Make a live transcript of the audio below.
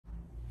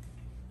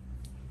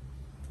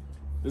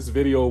This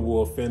video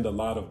will offend a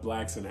lot of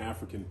blacks and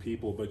African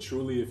people, but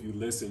truly if you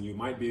listen, you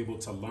might be able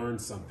to learn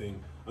something.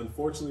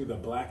 Unfortunately, the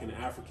black and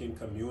African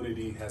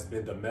community has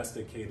been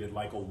domesticated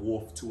like a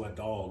wolf to a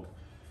dog.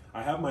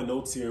 I have my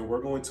notes here and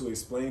we're going to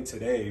explain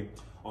today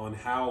on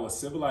how a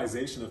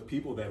civilization of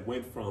people that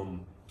went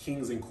from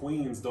kings and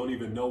queens don't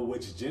even know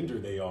which gender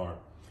they are.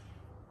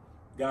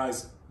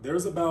 Guys,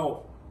 there's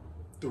about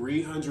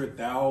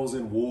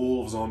 300,000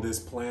 wolves on this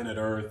planet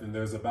Earth and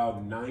there's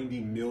about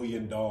 90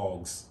 million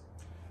dogs.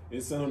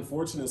 It's an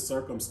unfortunate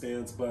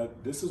circumstance,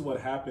 but this is what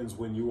happens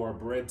when you are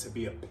bred to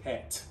be a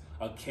pet,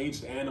 a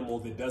caged animal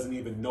that doesn't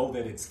even know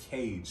that it's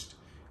caged.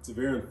 It's a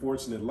very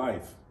unfortunate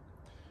life.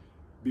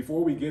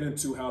 Before we get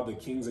into how the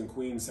kings and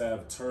queens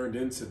have turned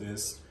into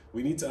this,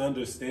 we need to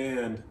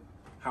understand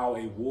how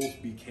a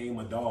wolf became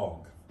a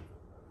dog.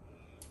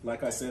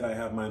 Like I said, I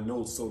have my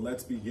notes, so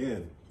let's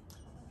begin.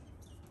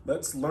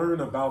 Let's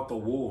learn about the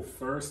wolf.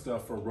 First, a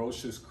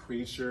ferocious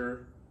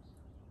creature,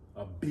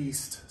 a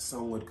beast,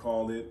 some would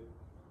call it.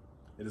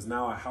 It is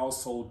now a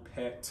household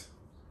pet,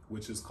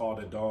 which is called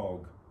a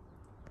dog.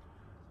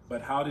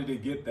 But how did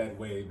it get that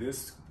way?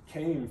 This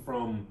came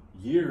from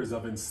years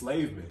of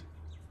enslavement.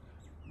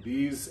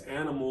 These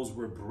animals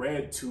were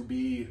bred to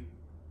be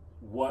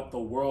what the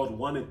world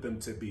wanted them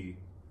to be.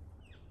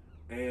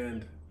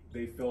 And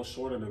they fell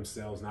short of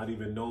themselves, not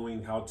even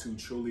knowing how to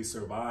truly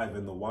survive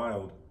in the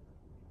wild.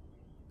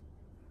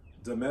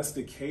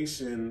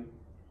 Domestication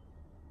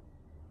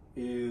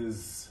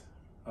is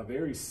a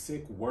very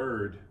sick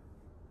word,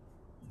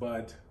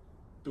 but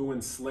through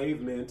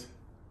enslavement,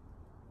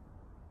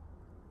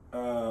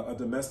 a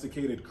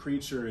domesticated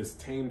creature is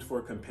tamed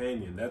for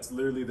companion. That's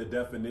literally the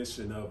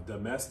definition of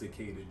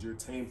domesticated. You're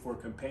tamed for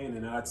companion.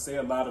 And I'd say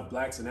a lot of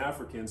blacks and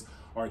Africans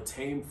are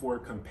tamed for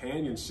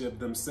companionship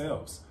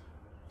themselves.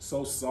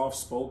 So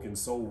soft-spoken,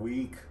 so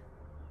weak,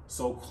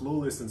 so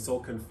clueless and so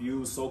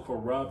confused, so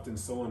corrupt and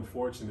so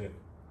unfortunate.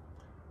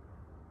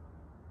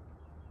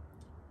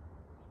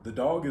 The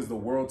dog is the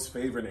world's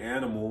favorite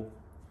animal,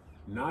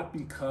 not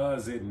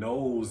because it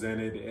knows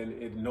and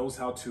it knows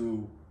how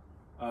to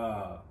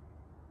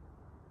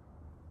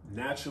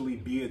naturally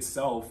be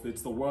itself.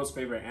 It's the world's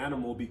favorite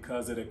animal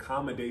because it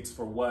accommodates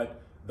for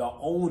what the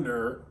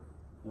owner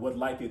would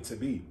like it to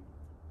be.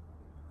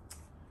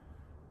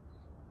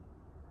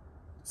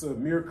 It's a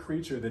mere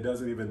creature that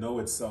doesn't even know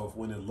itself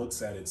when it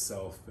looks at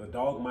itself. A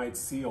dog might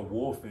see a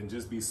wolf and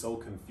just be so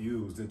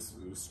confused.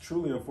 It's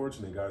truly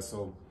unfortunate, guys.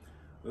 So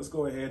let's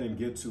go ahead and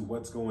get to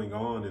what's going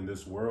on in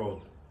this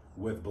world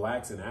with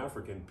blacks and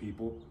African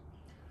people.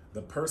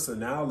 The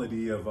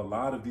personality of a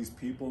lot of these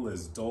people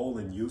is dull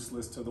and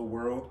useless to the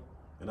world.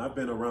 And I've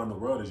been around the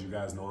world, as you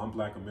guys know. I'm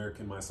Black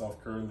American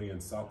myself, currently in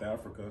South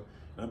Africa.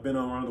 And I've been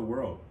around the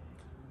world.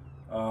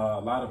 A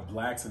lot of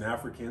blacks and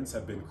Africans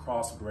have been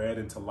crossbred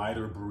into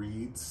lighter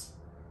breeds.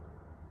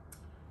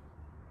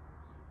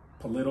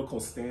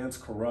 Political stance,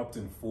 corrupt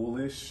and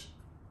foolish.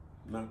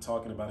 I'm not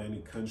talking about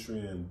any country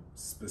in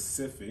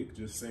specific,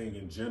 just saying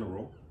in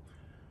general.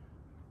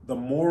 The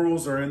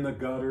morals are in the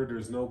gutter.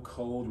 There's no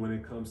code when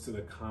it comes to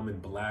the common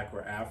black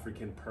or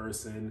African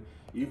person.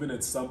 Even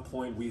at some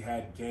point, we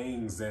had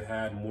gangs that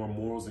had more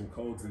morals and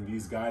codes than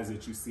these guys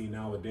that you see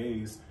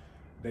nowadays.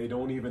 They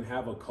don't even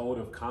have a code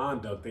of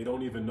conduct. They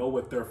don't even know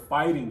what they're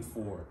fighting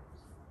for.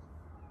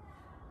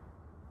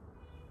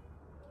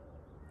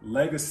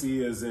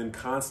 Legacy is in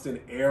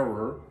constant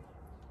error.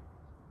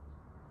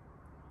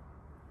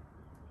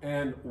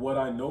 And what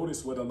I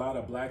noticed with a lot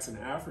of blacks and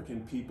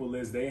African people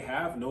is they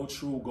have no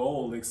true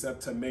goal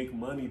except to make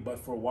money. But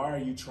for why are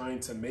you trying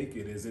to make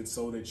it? Is it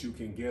so that you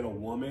can get a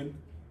woman?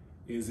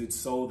 Is it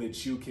so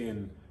that you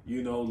can,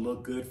 you know,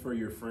 look good for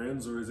your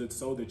friends? Or is it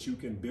so that you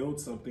can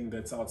build something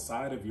that's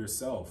outside of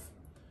yourself?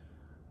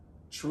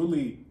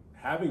 Truly,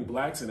 having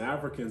blacks and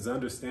Africans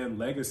understand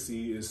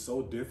legacy is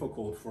so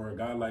difficult for a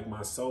guy like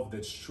myself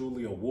that's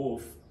truly a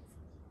wolf,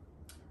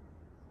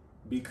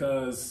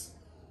 because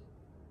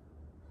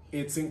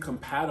it's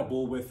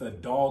incompatible with a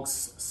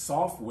dog's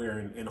software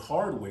and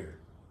hardware.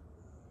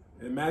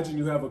 Imagine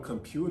you have a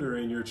computer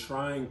and you're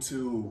trying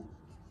to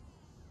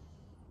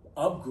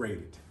upgrade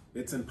it.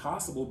 It's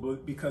impossible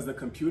because the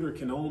computer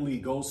can only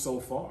go so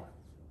far.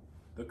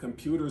 The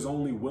computer's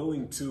only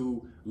willing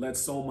to let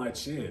so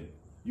much in.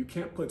 You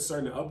can't put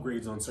certain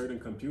upgrades on certain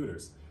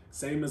computers.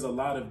 Same as a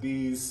lot of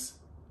these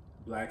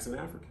blacks and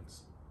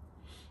Africans.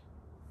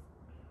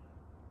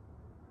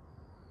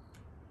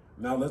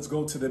 Now let's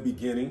go to the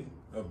beginning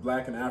of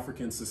Black and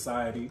African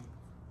society.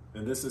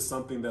 And this is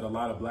something that a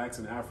lot of blacks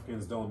and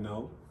Africans don't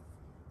know.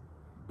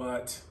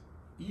 But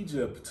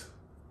Egypt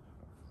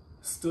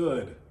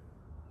stood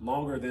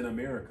longer than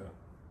America.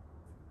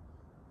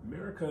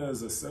 America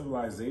is a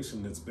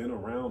civilization that's been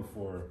around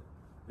for,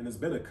 and it's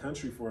been a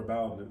country for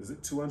about, is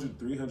it 200,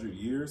 300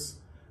 years?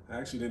 I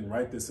actually didn't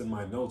write this in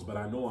my notes, but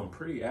I know I'm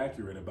pretty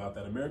accurate about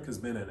that. America's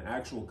been an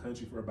actual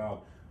country for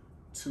about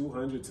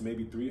 200 to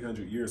maybe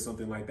 300 years,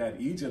 something like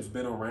that. Egypt's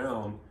been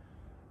around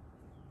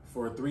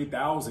for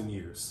 3,000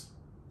 years.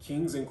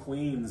 Kings and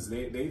queens,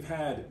 they've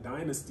had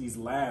dynasties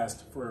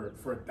last for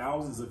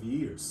thousands of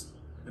years.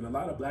 And a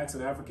lot of blacks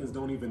and Africans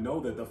don't even know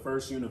that the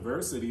first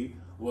university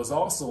was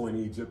also in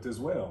Egypt as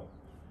well.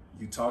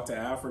 You talk to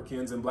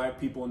Africans and black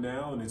people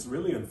now, and it's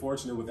really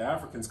unfortunate with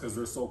Africans because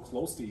they're so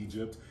close to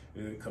Egypt.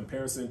 In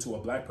comparison to a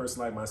black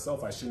person like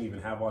myself, I shouldn't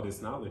even have all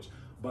this knowledge,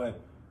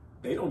 but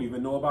they don't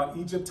even know about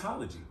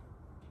Egyptology.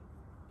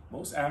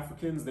 Most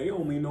Africans, they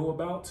only know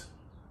about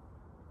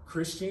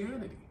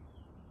Christianity.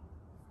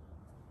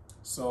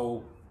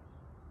 So,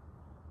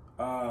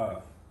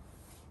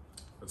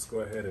 let's go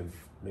ahead and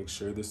make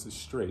sure this is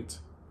straight,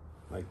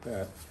 like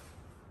that.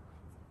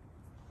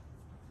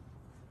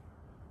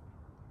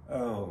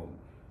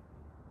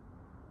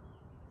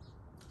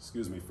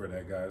 Excuse me for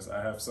that, guys.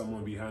 I have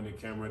someone behind the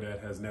camera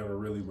that has never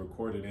really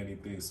recorded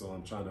anything, so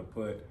I'm trying to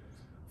put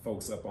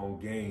folks up on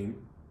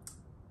game.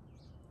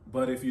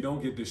 But if you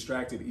don't get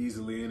distracted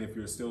easily, and if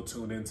you're still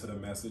tuned into the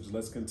message,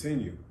 let's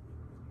continue.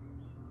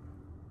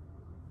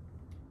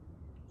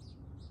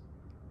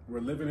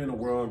 We're living in a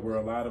world where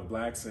a lot of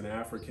blacks and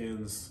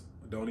Africans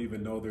don't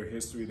even know their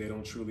history. They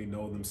don't truly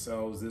know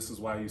themselves. This is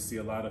why you see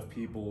a lot of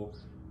people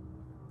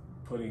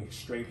putting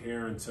straight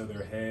hair into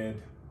their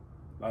head,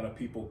 a lot of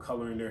people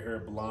coloring their hair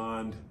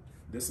blonde.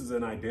 This is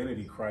an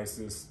identity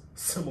crisis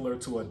similar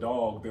to a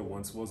dog that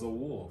once was a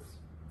wolf.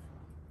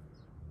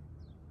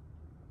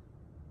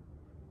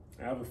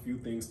 I have a few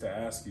things to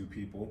ask you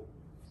people.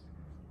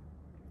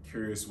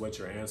 Curious what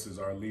your answers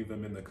are. Leave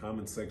them in the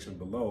comment section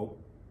below.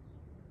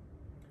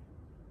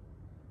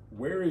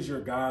 Where is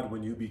your God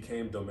when you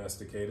became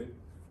domesticated?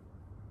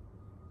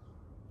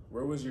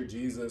 Where was your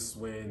Jesus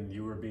when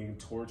you were being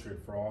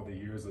tortured for all the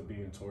years of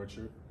being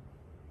tortured?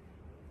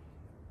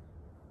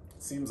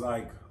 It seems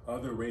like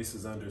other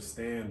races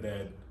understand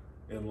that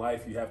in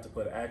life you have to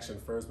put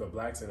action first, but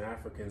blacks and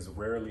Africans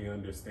rarely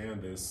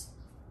understand this.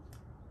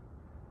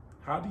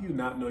 How do you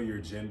not know your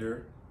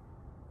gender?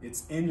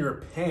 It's in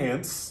your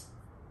pants.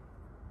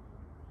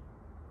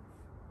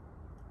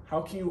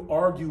 How can you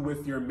argue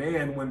with your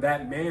man when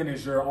that man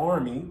is your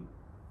army?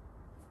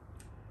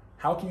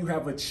 How can you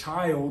have a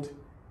child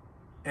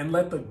and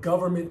let the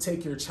government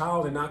take your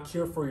child and not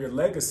care for your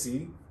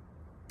legacy?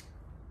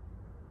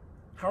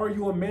 How are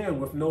you a man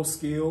with no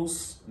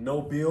skills,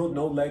 no build,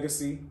 no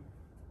legacy,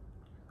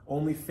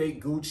 only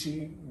fake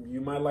Gucci?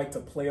 You might like to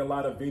play a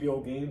lot of video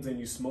games and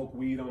you smoke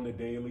weed on the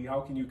daily.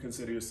 How can you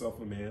consider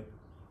yourself a man?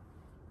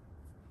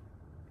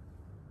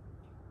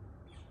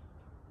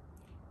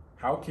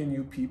 How can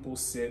you people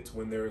sit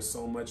when there is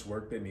so much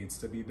work that needs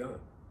to be done?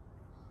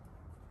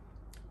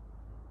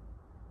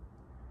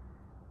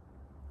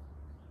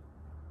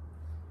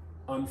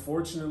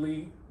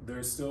 Unfortunately,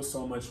 there's still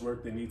so much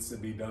work that needs to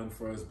be done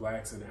for us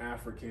blacks and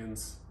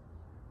Africans.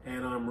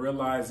 And I'm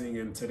realizing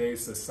in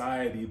today's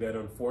society that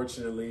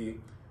unfortunately,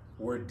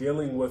 we're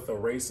dealing with a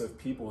race of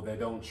people that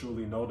don't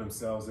truly know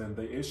themselves. And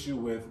the issue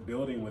with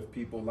building with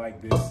people like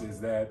this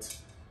is that,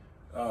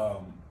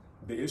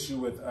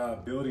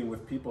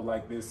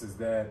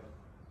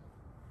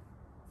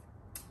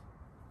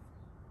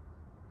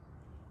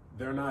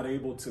 they're not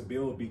able to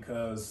build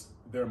because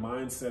their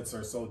mindsets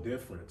are so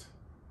different.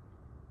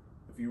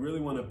 If you really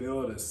want to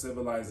build a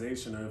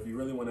civilization, or if you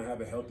really want to have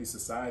a healthy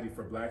society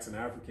for blacks and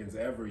Africans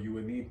ever, you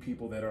would need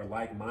people that are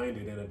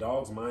like-minded. And a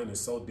dog's mind is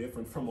so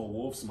different from a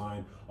wolf's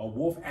mind. A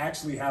wolf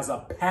actually has a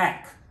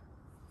pack.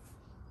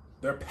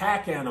 They're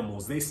pack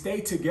animals. They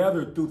stay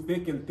together through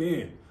thick and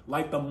thin,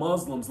 like the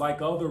Muslims, like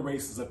other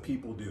races of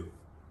people do.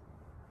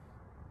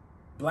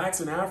 Blacks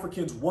and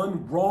Africans,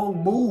 one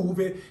wrong move,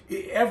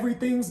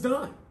 everything's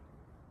done.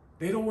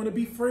 They don't want to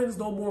be friends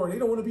no more. They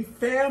don't want to be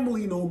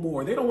family no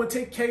more. They don't want to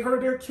take care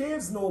of their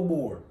kids no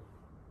more.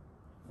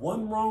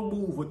 One wrong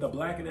move with the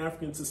black and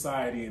African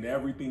society and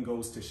everything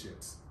goes to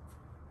shits.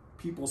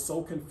 People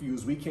so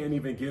confused, we can't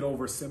even get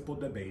over simple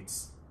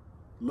debates.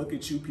 Look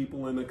at you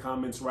people in the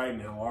comments right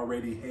now,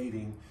 already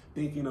hating,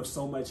 thinking of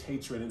so much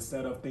hatred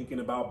instead of thinking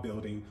about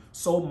building.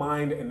 So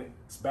mind and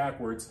it's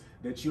backwards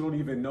that you don't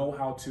even know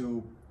how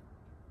to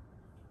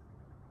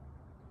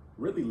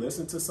really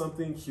listen to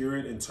something, hear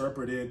it,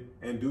 interpret it,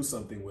 and do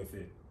something with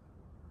it.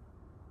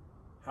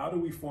 How do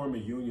we form a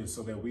union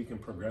so that we can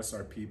progress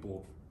our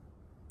people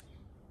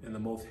in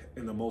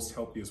the most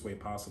healthiest way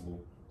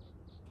possible?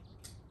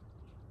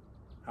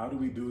 How do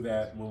we do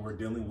that when we're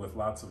dealing with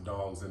lots of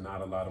dogs and not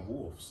a lot of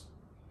wolves?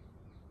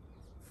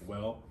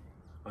 Well,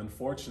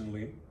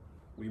 unfortunately,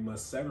 we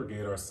must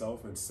segregate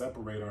ourselves and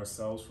separate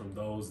ourselves from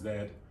those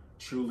that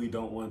truly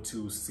don't want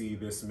to see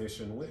this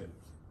mission win.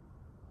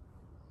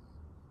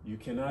 You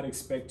cannot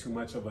expect too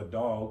much of a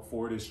dog,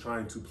 for it is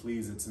trying to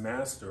please its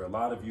master. A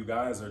lot of you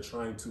guys are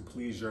trying to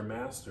please your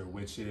master,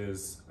 which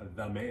is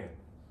the man.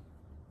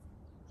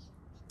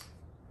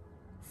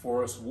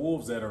 For us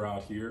wolves that are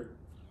out here,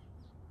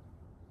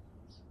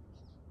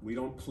 we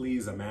don't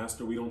please a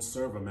master, we don't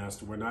serve a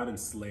master, we're not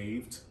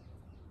enslaved.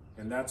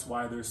 And that's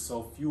why there's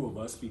so few of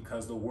us,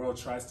 because the world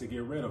tries to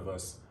get rid of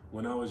us.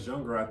 When I was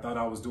younger, I thought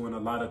I was doing a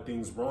lot of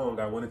things wrong.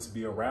 I wanted to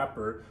be a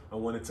rapper. I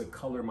wanted to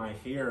color my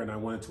hair and I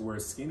wanted to wear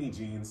skinny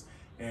jeans.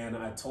 And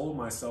I told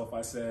myself,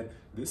 I said,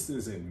 this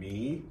isn't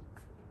me.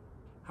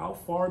 How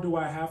far do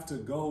I have to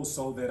go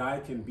so that I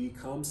can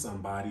become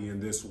somebody in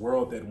this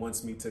world that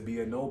wants me to be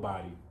a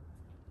nobody?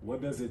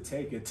 What does it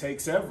take? It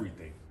takes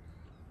everything.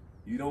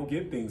 You don't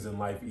get things in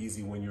life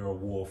easy when you're a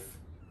wolf.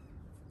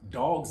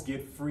 Dogs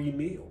get free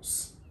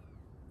meals.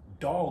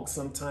 Dogs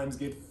sometimes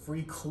get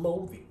free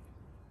clothing.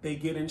 They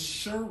get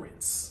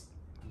insurance,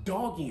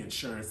 doggy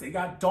insurance. They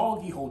got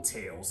doggy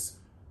hotels.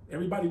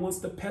 Everybody wants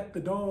to pet the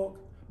dog.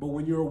 But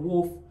when you're a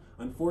wolf,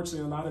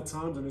 unfortunately, a lot of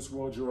times in this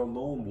world, you're a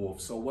lone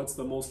wolf. So what's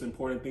the most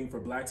important thing for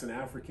blacks and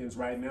Africans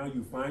right now?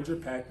 You find your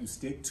pack, you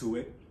stick to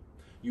it.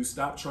 You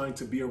stop trying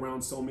to be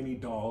around so many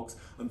dogs.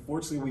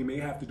 Unfortunately, we may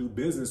have to do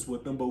business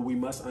with them, but we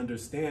must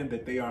understand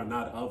that they are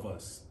not of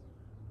us.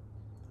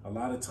 A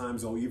lot of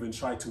times they'll even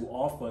try to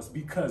off us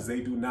because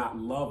they do not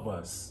love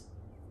us.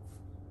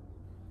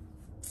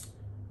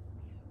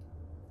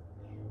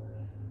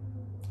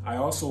 I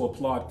also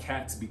applaud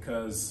cats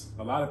because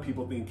a lot of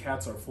people think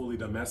cats are fully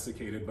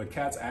domesticated, but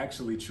cats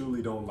actually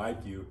truly don't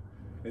like you.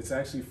 It's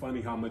actually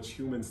funny how much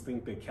humans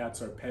think that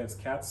cats are pets.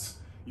 Cats,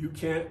 you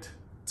can't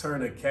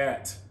turn a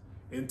cat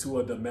into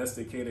a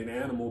domesticated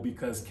animal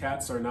because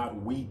cats are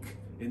not weak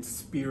in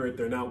spirit.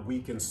 They're not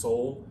weak in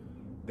soul.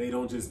 They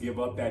don't just give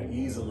up that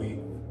easily.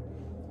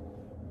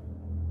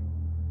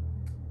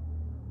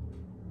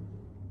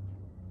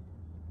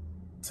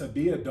 To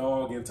be a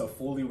dog and to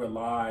fully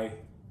rely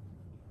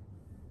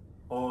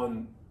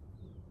on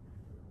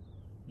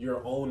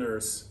your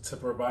owners to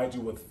provide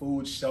you with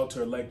food,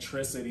 shelter,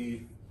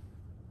 electricity,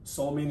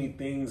 so many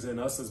things, and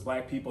us as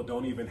black people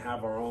don't even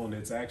have our own.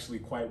 It's actually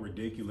quite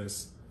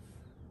ridiculous.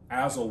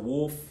 As a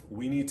wolf,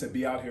 we need to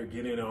be out here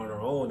getting on our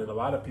own, and a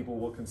lot of people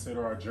will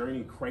consider our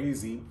journey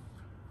crazy,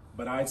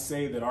 but I'd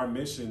say that our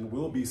mission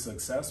will be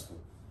successful.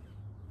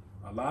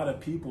 A lot of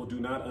people do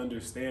not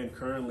understand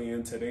currently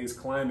in today's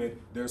climate,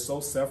 they're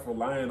so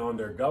self-reliant on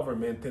their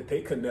government that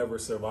they could never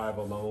survive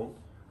alone.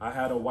 I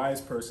had a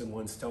wise person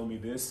once tell me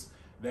this,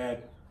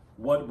 that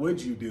what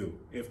would you do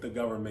if the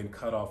government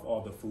cut off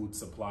all the food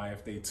supply,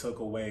 if they took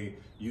away,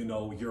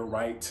 your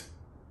right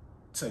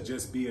to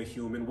just be a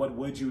human? What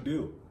would you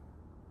do?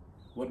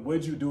 What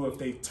would you do if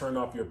they turn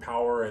off your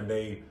power and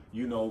they,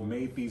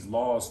 made these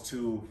laws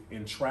to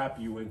entrap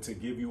you and to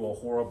give you a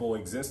horrible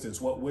existence?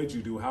 What would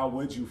you do? How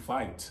would you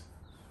fight?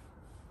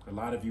 A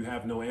lot of you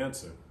have no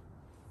answer.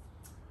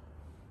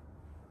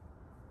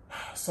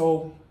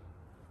 So,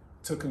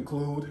 to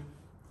conclude,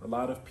 a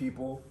lot of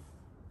people,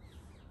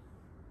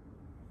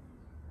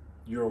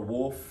 you're a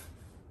wolf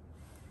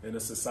in a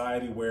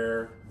society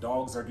where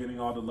dogs are getting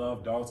all the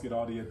love, dogs get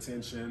all the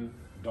attention,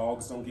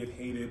 dogs don't get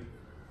hated.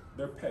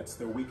 They're pets,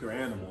 they're weaker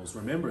animals.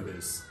 Remember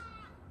this.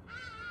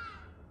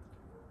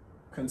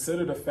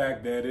 Consider the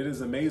fact that it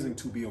is amazing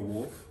to be a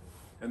wolf,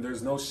 and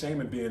there's no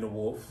shame in being a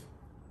wolf.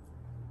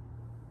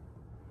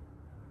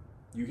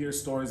 You hear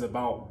stories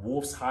about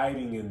wolves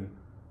hiding in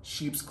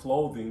sheep's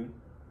clothing,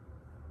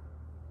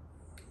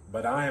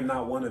 but I am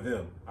not one of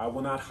them. I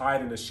will not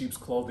hide in the sheep's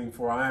clothing,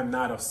 for I am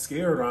not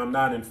scared or I'm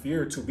not in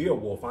fear to be a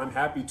wolf. I'm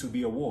happy to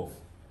be a wolf,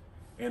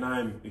 and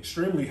I'm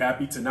extremely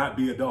happy to not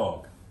be a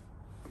dog.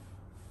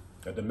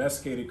 A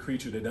domesticated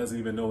creature that doesn't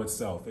even know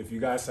itself. If you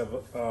guys have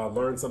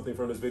learned something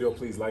from this video,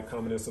 please like,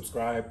 comment, and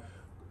subscribe.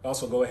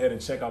 Also, go ahead and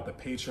check out the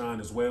Patreon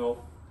as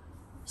well.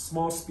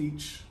 Small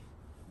speech.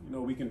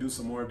 We can do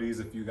some more of these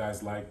if you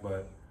guys like,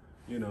 but,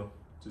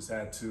 just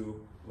had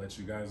to let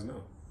you guys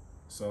know.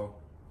 So,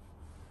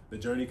 the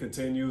journey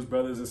continues,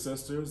 brothers and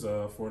sisters.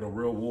 For the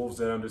real wolves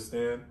that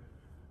understand,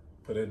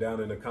 put it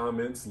down in the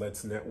comments.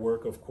 Let's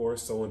network, of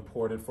course. So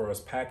important for us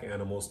pack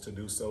animals to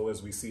do so,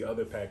 as we see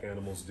other pack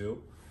animals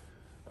do.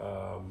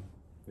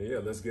 Yeah,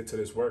 let's get to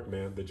this work,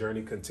 man. The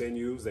journey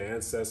continues. The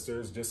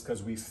ancestors, just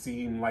because we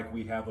seem like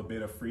we have a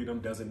bit of freedom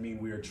doesn't mean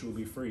we are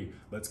truly free.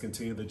 Let's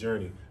continue the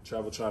journey.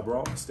 Travel Tribe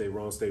Raw, stay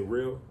raw, stay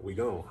real. We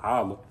gon'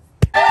 holla.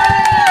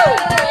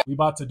 We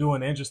about to do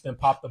an interesting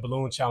pop the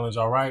balloon challenge,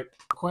 all right?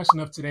 The question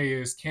of today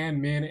is,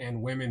 can men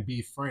and women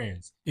be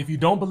friends? If you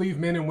don't believe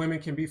men and women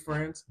can be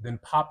friends, then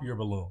pop your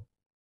balloon.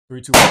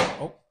 3, 2, 1.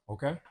 Oh,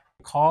 okay.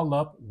 Call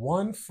up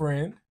one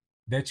friend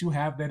that you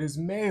have that is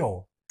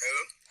male.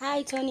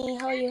 Hi, Tony.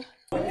 How are you?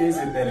 What is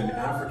it that an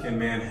African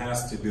man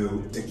has to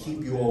do to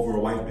keep you over a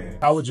white man?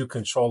 How would you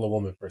control a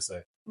woman, per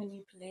se?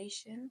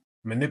 Manipulation.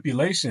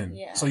 Manipulation?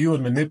 Yeah. So you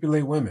would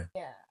manipulate women?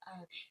 Yeah.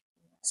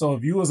 So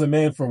if you was a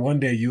man for one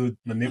day, you would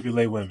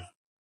manipulate women?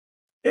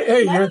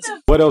 Hey,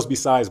 what else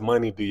besides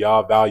money do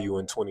y'all value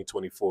in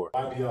 2024?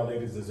 Why do y'all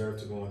ladies deserve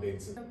to go on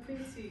dates? I'm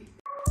pretty.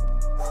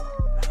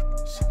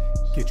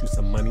 Get you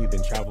some money,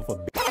 then travel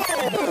for